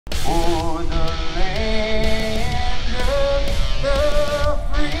For the land of the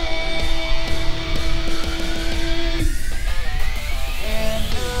free and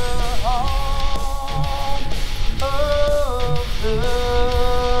the home of the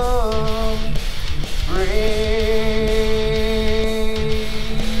brave.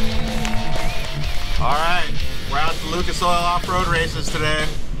 All right, we're out to Lucas Oil off-road races today.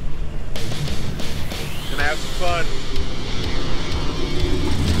 Gonna have some fun.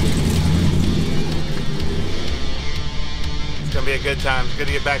 It's gonna be a good time. It's good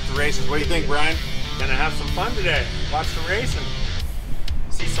to get back to races. What do you think, Brian? Gonna have some fun today. Watch some racing.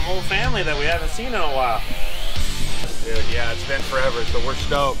 See some old family that we haven't seen in a while. Dude, yeah, it's been forever, so we're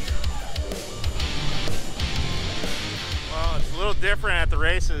stoked. Well, it's a little different at the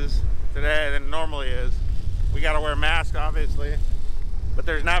races today than it normally is. We gotta wear masks, obviously, but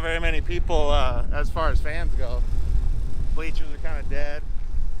there's not very many people as far as fans go. Bleachers are kind of dead,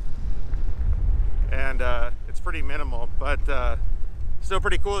 and it's pretty minimal, but still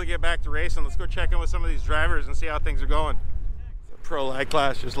pretty cool to get back to racing. Let's go check in with some of these drivers and see how things are going. The Pro Light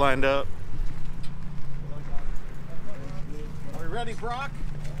class just lined up. Are we ready, Brock?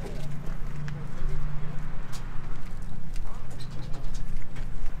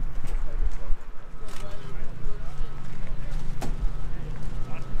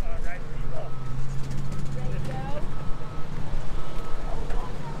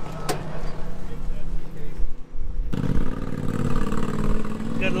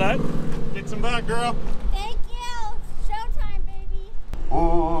 Good luck. Get some butt, girl. Thank you. Showtime, baby.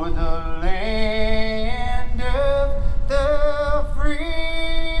 For the land of the free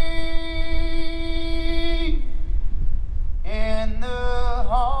and the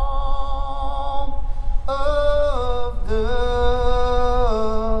home of the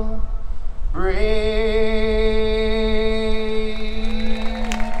brave.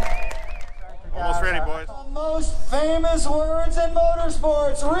 Almost ready, boys. The most famous words in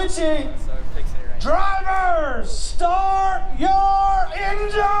motorsports, Richie. Drivers, start your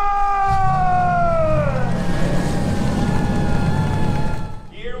engine!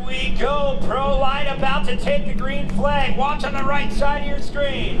 Here we go, Pro Light about to take the green flag. Watch on the right side of your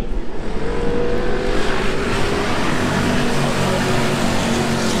screen.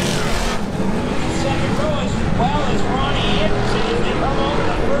 Second row as well as Ronnie Anderson as they come over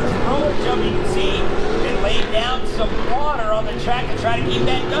the first roller jump. You can see they laid down some water on the track to try to keep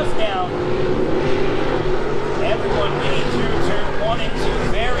that dust down. Everyone getting through turn 1 and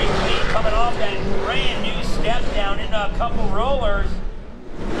 2 very clean, coming off that brand new step down into a couple rollers.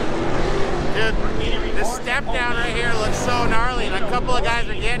 Dude, this step down right here looks so gnarly, and a couple of guys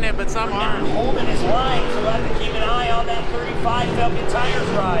are getting it, but some aren't. Holding his line, so we'll have to keep an eye on that 35 Falcon Tires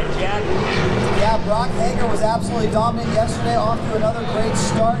ride, Jack. Yeah, Brock Hager was absolutely dominant yesterday, off to another great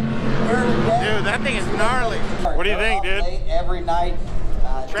start here today. Dude, that thing is gnarly. What do you think, dude? Every night.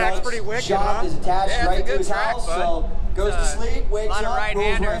 Track's Doug's pretty wicked, shop huh? is attached Yeah, it's right a to good his track, house, bud. so goes to sleep, wakes a lot of up,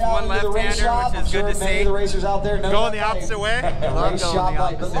 right-handers, rolls right out one into the race left-hander, shop. which is I'm sure good to many see. of the racers out there know Going that the opposite way? I love Race going shop the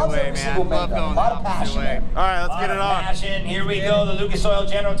light, but opposite loves way, every man. single Love makeup. going A the lot of opposite passion way. there. All right, let's get it on. Passion. Here we go. The Lucas Oil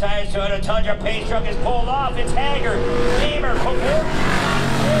General Tires Toyota Tundra pace truck is pulled off. It's Hager, Gamer, Pavor.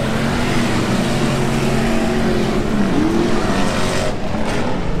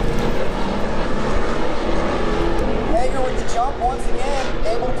 Hager with the jump once again,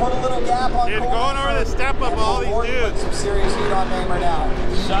 able to put a little gap on. Dude, going over the step up, all these dudes. Some serious heat on Namer now.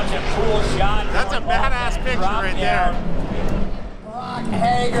 Such a cool shot. That's a badass picture right there. Brock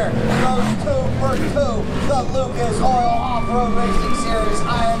Hager goes 2 for 2. The Lucas Oil Off-Road Racing Series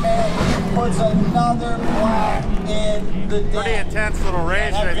Ironman puts another plow in the den. Pretty intense little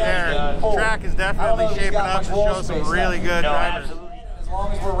race right there. Track is definitely shaping up to show some really good drivers. Absolutely. As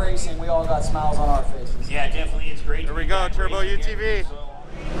long as we're racing, we all got smiles on our faces. Yeah, definitely. It's great. Here we go, Turbo UTV.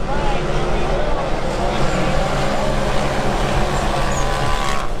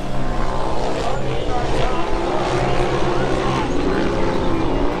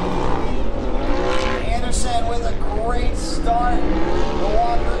 Anderson with a great start. The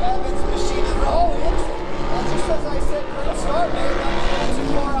Walker Evans machine is that's just as I said, great start, man. Not too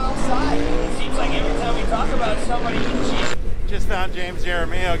far outside. It seems like every time we talk about somebody, Just found James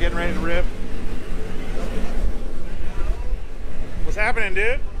Jeremio getting ready to rip. What's happening,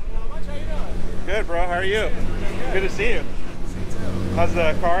 dude? Good, bro. How are you? Good to see you. How's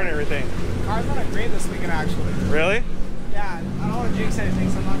the car and everything? Car's not great this weekend, actually. Really? Yeah, I don't want to jinx anything,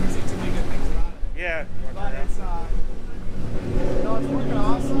 so I'm not going to say too many good things about it. Yeah. But it's, no, it's working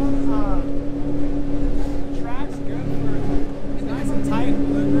awesome. The track's good for, it's nice and tight,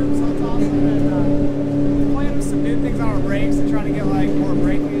 the grooves, so it's awesome. And playing with some new things on our brakes and trying to get like more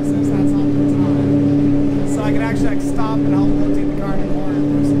braking assist. That's all the time. So I can actually like stop and help rotate the car in the corner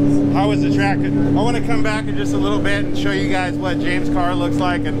versus. How was the track? I want to come back in just a little bit and show you guys what James' car looks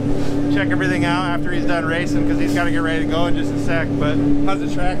like and check everything out after he's done racing, because he's got to get ready to go in just a sec. But how's the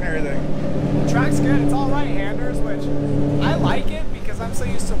track and everything? The track's good. It's all right-handers, which I like it because I'm so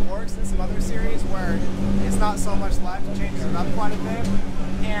used to works in some other series where it's not so much left. It changes it up quite a bit.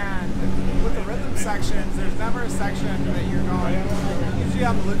 And with the rhythm sections, there's never a section that you're going. Usually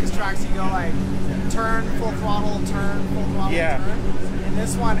on the Lucas tracks, you go like turn, full throttle, turn, full throttle, turn. In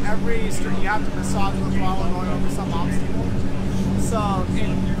this one, every street you have to massage the throttle going over some obstacle. So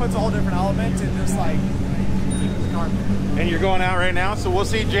it puts a whole different element in just like keeping the car moving. And you're going out right now, so we'll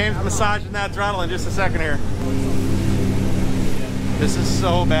see James massaging that throttle in just a second here. This is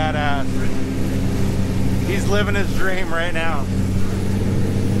so badass. He's living his dream right now.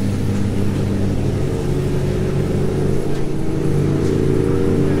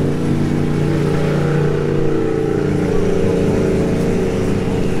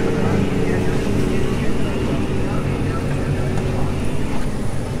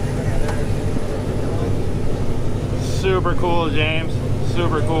 Super cool, James.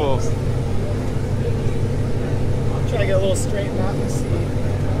 Super cool. Try to get a little straightened out and see.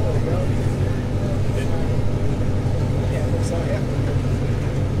 There we go. Yeah, so yeah.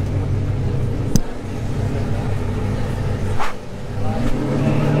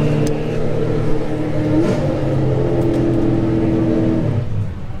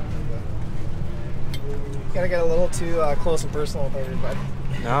 Gotta get a little too close and personal with everybody.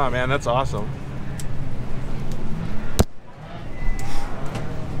 No, man, that's awesome.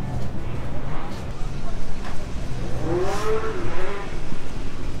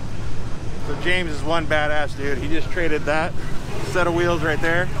 So James is one badass dude. He just traded that set of wheels right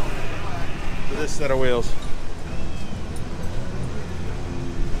there for this set of wheels.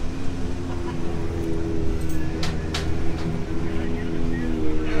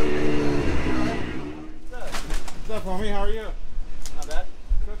 What's up, homie? How are you? Not bad.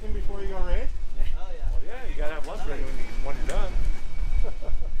 Cooking before you go race? Oh yeah. Well, yeah, you gotta have lunch ready when you're done.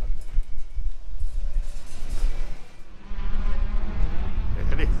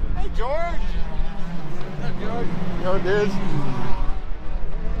 Hey, George! What's up, George? Yo, dudes.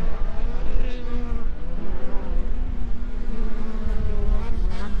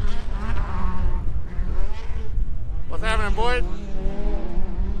 What's happening, boys?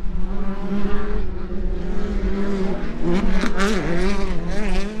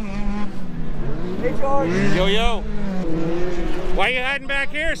 Hey George. Yo, yo. Why you hiding back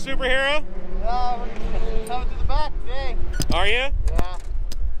here, superhero? We're coming to the back today. Are you? Yeah.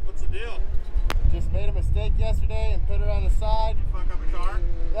 What's the deal? Just made a mistake yesterday and put her on the side. You fuck up a car?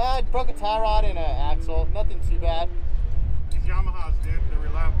 Yeah, I broke a tie rod and an axle. Nothing too bad. These Yamahas, dude, they're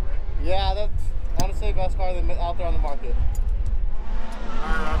reliable, right? Yeah, that's honestly the best car out there on the market.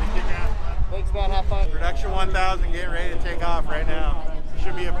 Alright, Robbie, kick ass, man. Thanks, man. Have fun. Production 1000 getting ready to take off right now.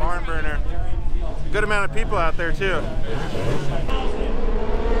 Should be a barn burner. Good amount of people out there too.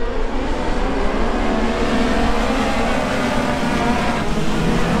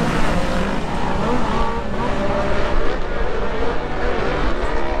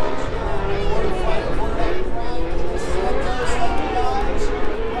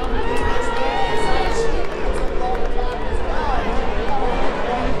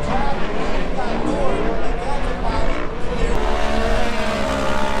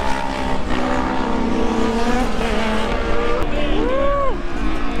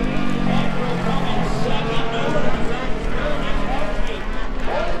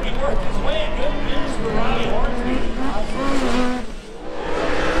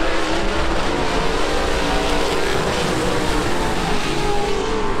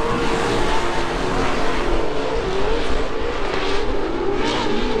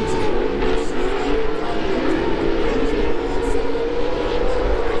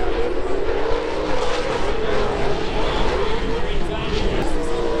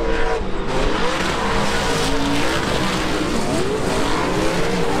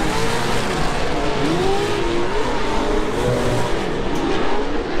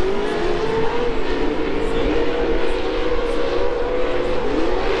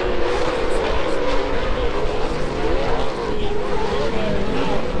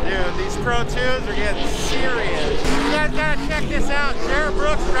 Pro 2s are getting serious. You guys gotta check this out. Jared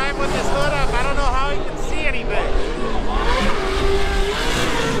Brooks driving with his hood up. I don't know how he can see anything.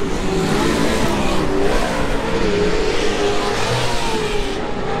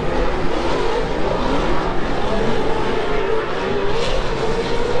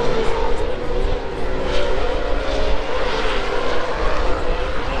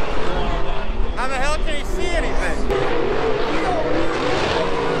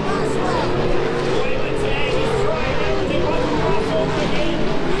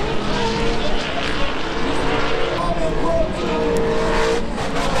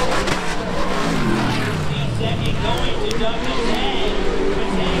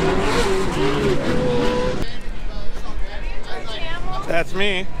 It's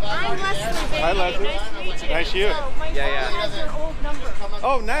me. I'm Leslie, baby. Hi, Leslie. Nice to meet you. Nice to you. So, my phone has your old number.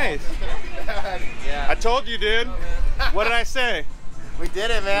 Oh, nice. I told you, dude. What did I say? We did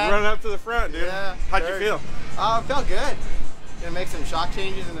it, man. Running up to the front, dude. Yeah, How'd you sure. feel? It felt good. Gonna make some shock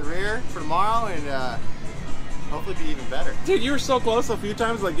changes in the rear for tomorrow, and hopefully be even better. Dude, you were so close a few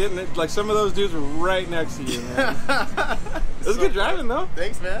times, like getting it. Like some of those dudes were right next to you, man. It was good driving, though.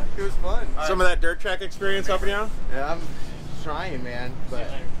 Thanks, man. It was fun. Some of that dirt track experience helping you out? Yeah, I'm trying, man. But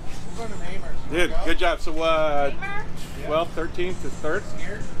Dude, good job. So, 12th, 13th to 3rd?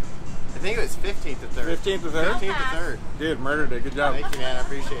 I think it was 15th to 3rd. 15th to 3rd? 15th to 3rd. Dude, murdered it. Good job. Thank you, man. I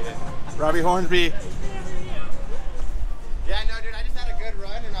appreciate it. Robbie Hornsby. Yeah, no, dude. I just had a good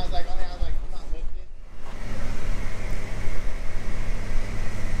run, and I was like, I'm not lifted.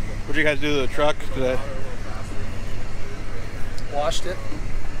 What'd you guys do to the truck today? Washed it.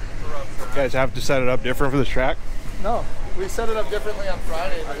 You guys have to set it up different for this track? No, we set it up differently on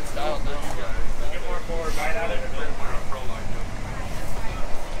Friday, but it's dialed in. Get more forward, right out of it.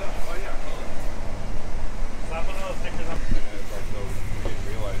 Slap one of those stickers up.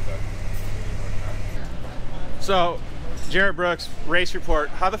 So, Jared Brooks, race report.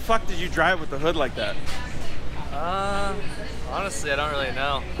 How the fuck did you drive with the hood like that? Honestly, I don't really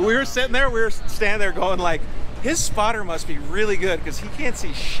know. We were sitting there, we were standing there going like, his spotter must be really good because he can't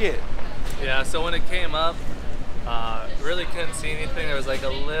see shit. Yeah, so when it came up, really couldn't see anything. There was like a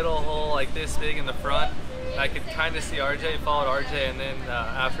little hole like this big in the front. I could kind of see RJ, followed RJ, and then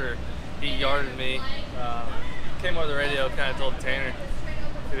after he yarded me, came over the radio, kind of told Tanner to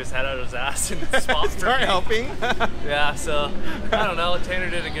get his head out of his ass and spot for Start me. helping. Yeah, so I don't know. Tanner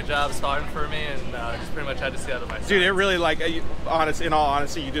did a good job spotting for me, and just pretty much had to see out of my side. Dude, it really in all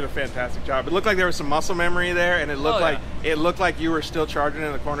honesty, you did a fantastic job. It looked like there was some muscle memory there, and it looked like you were still charging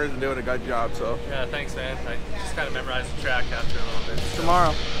in the corners and doing a good job. So Yeah, thanks, man. I just kind of memorized the track after a little bit. So.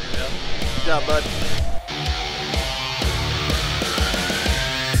 tomorrow. Yeah. Good job, bud.